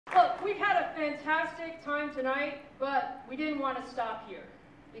we've had a fantastic time tonight, but we didn't want to stop here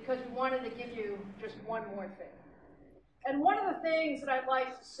because we wanted to give you just one more thing. And one of the things that I'd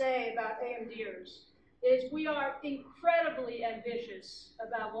like to say about AMDers is we are incredibly ambitious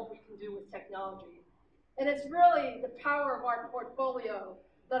about what we can do with technology. And it's really the power of our portfolio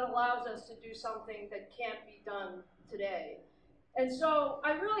that allows us to do something that can't be done today. And so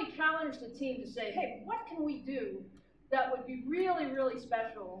I really challenged the team to say, hey, what can we do that would be really, really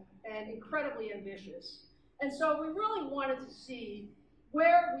special and incredibly ambitious? And so we really wanted to see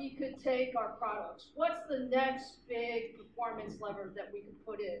where we could take our products. What's the next big performance lever that we could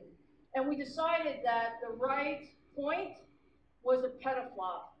put in? And we decided that the right point was a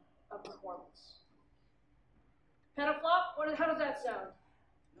petaflop of performance. Petaflop, how does that sound?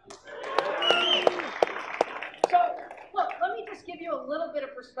 So, look, let me just give you a little bit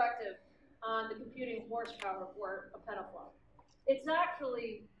of perspective on the computing horsepower for a petaflop. It's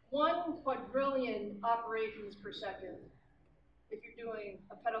actually 1 quadrillion operations per second if you're doing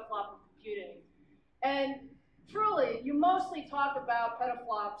a petaflop of computing. And truly, you mostly talk about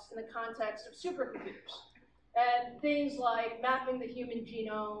petaflops in the context of supercomputers and things like mapping the human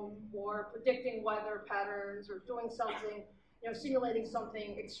genome or predicting weather patterns or doing something, simulating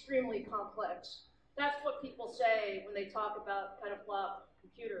something extremely complex. That's what people say when they talk about petaflop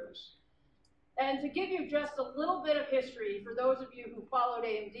computers. And to give you just a little bit of history for those of you who followed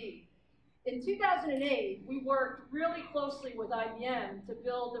AMD, in 2008, we worked really closely with IBM to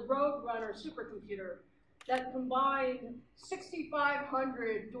build the Roadrunner supercomputer that combined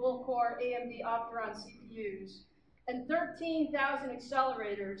 6,500 dual-core AMD Opteron CPUs and 13,000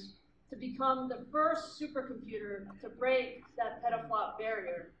 accelerators to become the first supercomputer to break that petaflop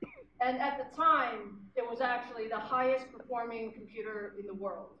barrier. And at the time, it was actually the highest performing computer in the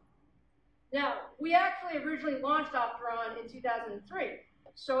world. Now, we actually originally launched Opteron in 2003,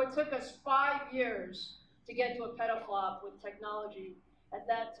 so it took us 5 years to get to a petaflop with technology at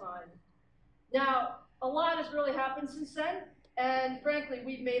that time. Now, a lot has really happened since then, and frankly,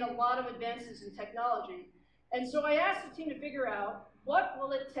 we've made a lot of advances in technology. And so I asked the team to figure out, what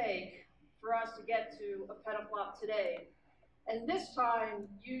will it take for us to get to a petaflop today? And this time,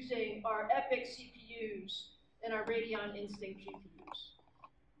 using our EPYC CPUs and our Radeon Instinct GPUs.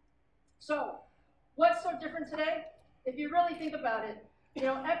 So, what's so different today? If you really think about it,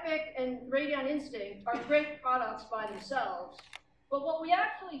 EPYC and Radeon Instinct are great products by themselves. But what we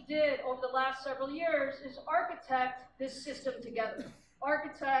actually did over the last several years is architect this system together.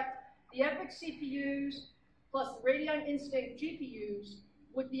 Architect the EPYC CPUs plus the Radeon Instinct GPUs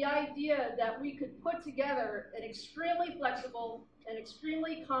with the idea that we could put together an extremely flexible and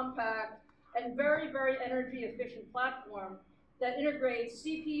extremely compact and very, very energy efficient platform that integrates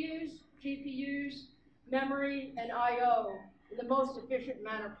CPUs, GPUs, memory, and I/O in the most efficient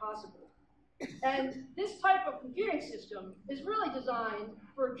manner possible. And this type of computing system is really designed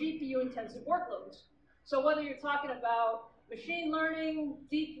for GPU-intensive workloads. So whether you're talking about machine learning,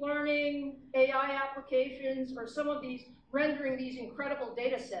 deep learning, AI applications, or some of these rendering these incredible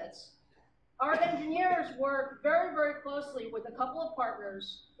data sets, our engineers work very, very closely with a couple of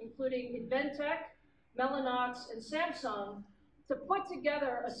partners, including Inventec, Mellanox, and Samsung, to put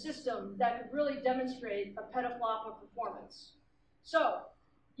together a system that could really demonstrate a petaflop of performance. So,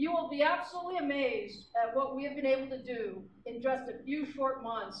 you will be absolutely amazed at what we have been able to do in just a few short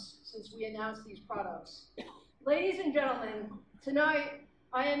months since we announced these products. Ladies and gentlemen, tonight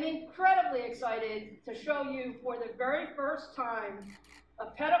I am incredibly excited to show you for the very first time a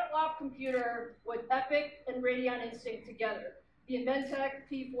petaflop computer with EPYC and Radeon Instinct together, the Inventec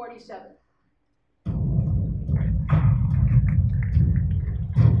P47.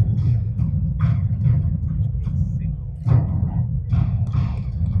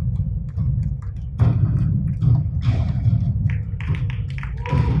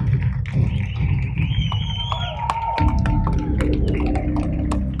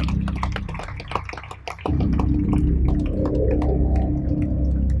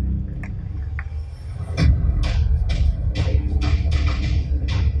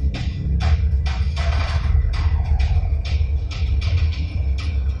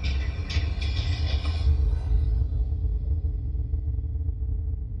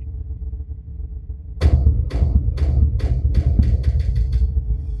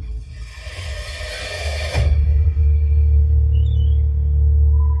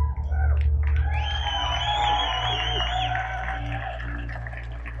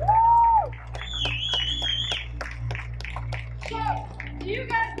 Do you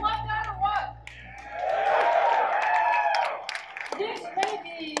guys love that or what? This may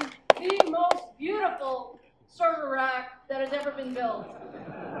be the most beautiful server rack that has ever been built.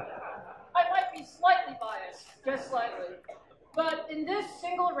 just slightly. But in this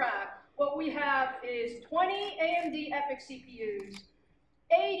single rack, what we have is 20 AMD EPYC CPUs,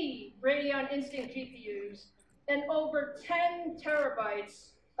 80 Radeon Instinct GPUs, and over 10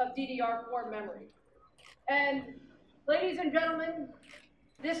 terabytes of DDR4 memory. And ladies and gentlemen,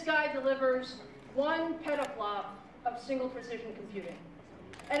 this guy delivers 1 petaflop of single precision computing.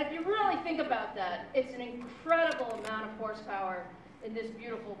 And if you really think about that, it's an incredible amount of horsepower in this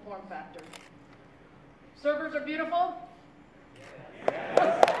beautiful form factor. Servers are beautiful?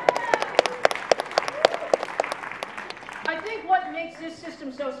 I think what makes this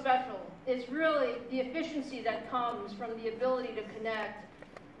system so special is really the efficiency that comes from the ability to connect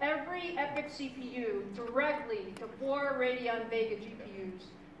every EPYC CPU directly to 4 Radeon Vega GPUs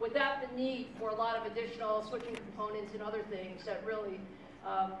without the need for a lot of additional switching components and other things that really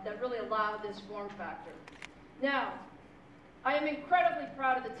allow this form factor. Now, I am incredibly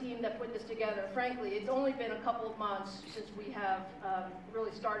proud of the team that put this together. Frankly, it's only been a couple of months since we have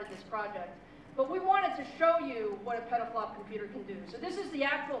really started this project. But we wanted to show you what a petaflop computer can do. So this is the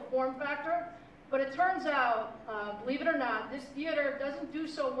actual form factor, but it turns out, believe it or not, this theater doesn't do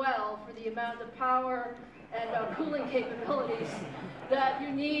so well for the amount of power and cooling capabilities that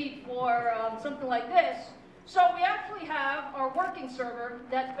you need for something like this. So we actually have our working server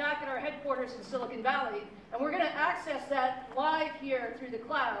that's back at our headquarters in Silicon Valley, and we're going to access that live here through the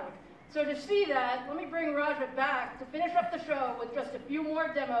cloud. So to see that, let me bring Raja back to finish up the show with just a few more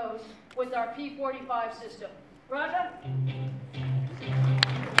demos with our P45 system. Raja?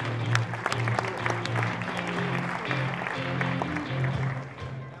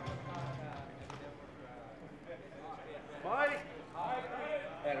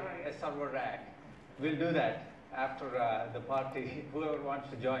 A server rack. We'll do that after the party. Whoever wants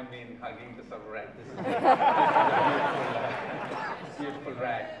to join me in hugging the server rack. This is a beautiful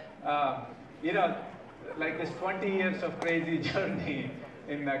rack. You know, like this 20 years of crazy journey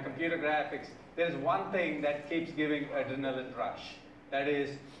in computer graphics, there's one thing that keeps giving adrenaline rush. That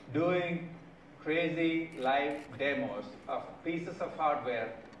is doing crazy live demos of pieces of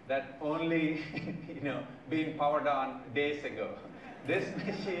hardware that only, been powered on days ago. This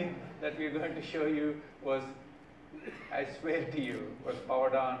machine that we're going to show you was, I swear to you, was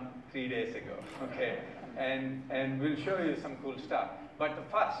powered on 3 days ago, okay? And we'll show you some cool stuff. But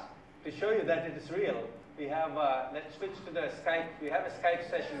first, to show you that it is real, we have, let's switch to the Skype. We have a Skype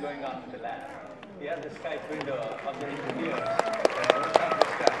session going on in the lab. We have the Skype window of the engineers.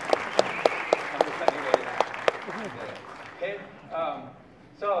 Okay,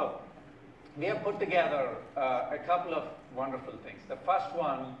 so we have put together a couple of wonderful things. The first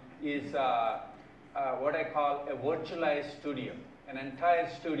one is what I call a virtualized studio, an entire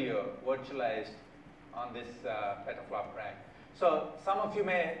studio virtualized on this petaflop rack. So some of you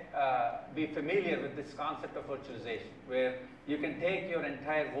may be familiar with this concept of virtualization, where you can take your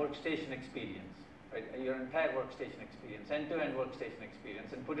entire workstation experience, right, your entire workstation experience, end-to-end workstation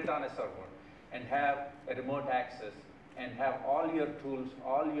experience, and put it on a server, and have a remote access, and have all your tools,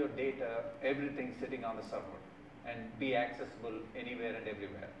 all your data, everything sitting on the server, and be accessible anywhere and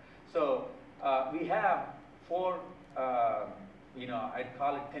everywhere. So we have 4, I'd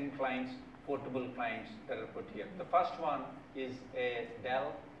call it thin clients, portable clients that are put here. The first one is a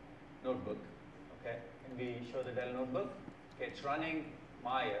Dell notebook. Okay, can we show the Dell notebook? Okay, it's running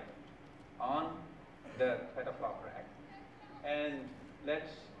Maya on the petaflop rack. And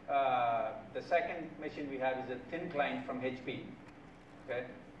let's, the second machine we have is a thin client from HP. Okay,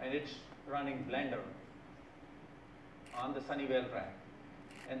 and it's running Blender on the Sunnyvale rack.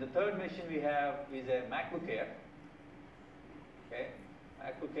 And the third machine we have is a MacBook Air. Okay,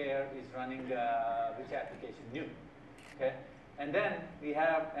 MacBook Air is running which application? New. Okay, and then we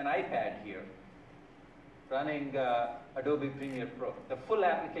have an iPad here running Adobe Premiere Pro. The full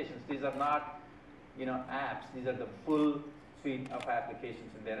applications. These are not, apps. These are the full suite of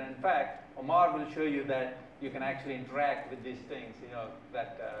applications in there. And in fact, Omar will show you that you can actually interact with these things.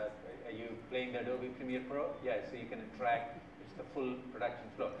 Are you playing the Adobe Premiere Pro? Yeah, so you can interact. It's the full production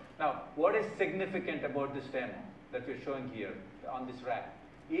flow. Now, what is significant about this demo that we're showing here on this rack?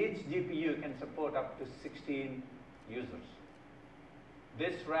 Each GPU can support up to 16 users.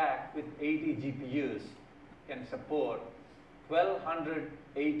 This rack with 80 GPUs can support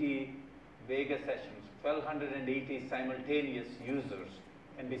 1,280 Vega sessions, 1,280 simultaneous users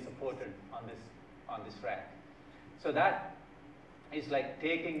can be supported on this rack. So that is like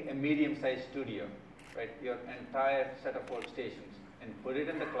taking a medium-sized studio, right? Your entire set of workstations, and put it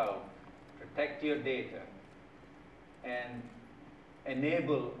in the cloud, protect your data, and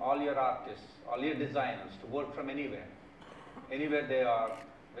enable all your artists, all your designers to work from anywhere they are,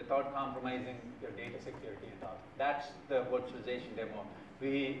 without compromising your data security and all. That's the virtualization demo.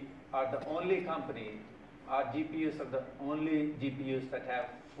 We are the only company, our GPUs are the only GPUs that have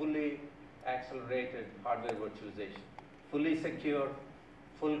fully accelerated hardware virtualization. Fully secure,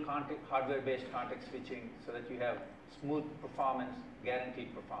 full hardware-based context switching so that you have smooth performance,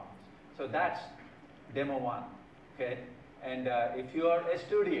 guaranteed performance. So that's demo one, okay? And if you are a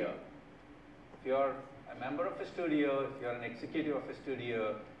studio, if you're a member of a studio, if you're an executive of a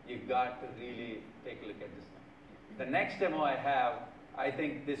studio, you've got to really take a look at this thing. The next demo I have, I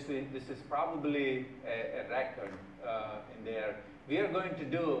think this is probably a record in there. We are going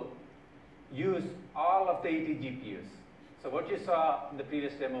to use all of the 80 GPUs. So what you saw in the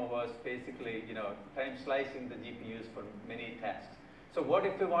previous demo was basically, time slicing the GPUs for many tasks. So what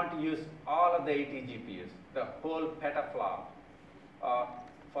if we want to use all of the 80 GPUs, the whole petaflop,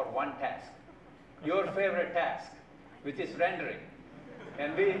 for one task? Your favorite task, which is rendering.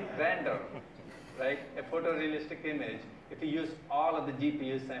 Can we render, right, a photorealistic image if you use all of the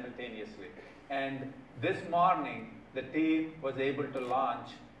GPUs simultaneously? And this morning, the team was able to launch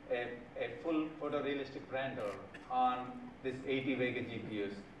a full photorealistic render on this 80 Vega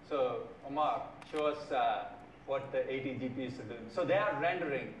GPUs. So Omar, show us what the 80 GPUs are doing. So they are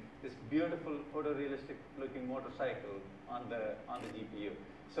rendering this beautiful photorealistic looking motorcycle on the GPU.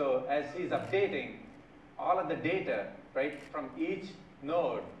 So as he's updating, all of the data, right, from each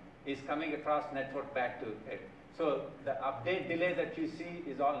node is coming across network back to it. So the update delay that you see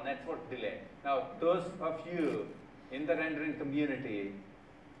is all network delay. Now, those of you in the rendering community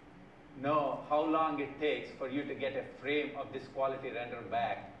know how long it takes for you to get a frame of this quality render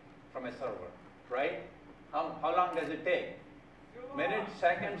back from a server, right? How long does it take? Minutes,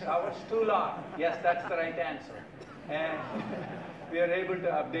 seconds, hours? Too long. Yes, that's the right answer. And we are able to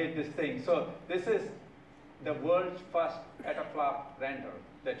update this thing. So this is the world's first petaflop render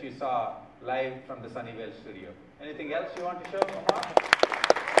that you saw live from the Sunnyvale studio. Anything else you want to show, Omar?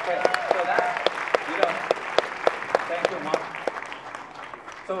 Okay, so that's, thank you, Omar.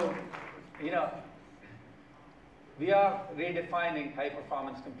 So, we are redefining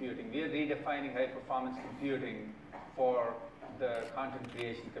high-performance computing. We are redefining high-performance computing for the content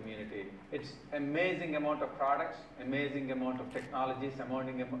creation community. It's amazing amount of products, amazing amount of technologies,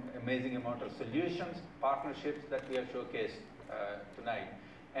 amazing amount of solutions, partnerships that we have showcased tonight.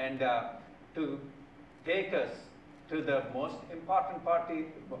 And to take us to the most important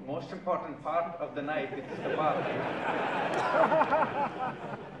part of the night, which is the party.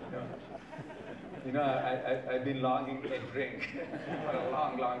 I've been longing a drink for a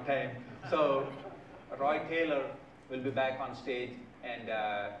long, long time. So Roy Taylor will be back on stage and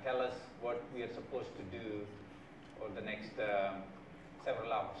tell us what we are supposed to do over the next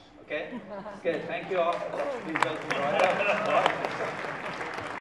several hours. Okay? Okay, thank you all. Please welcome Roy.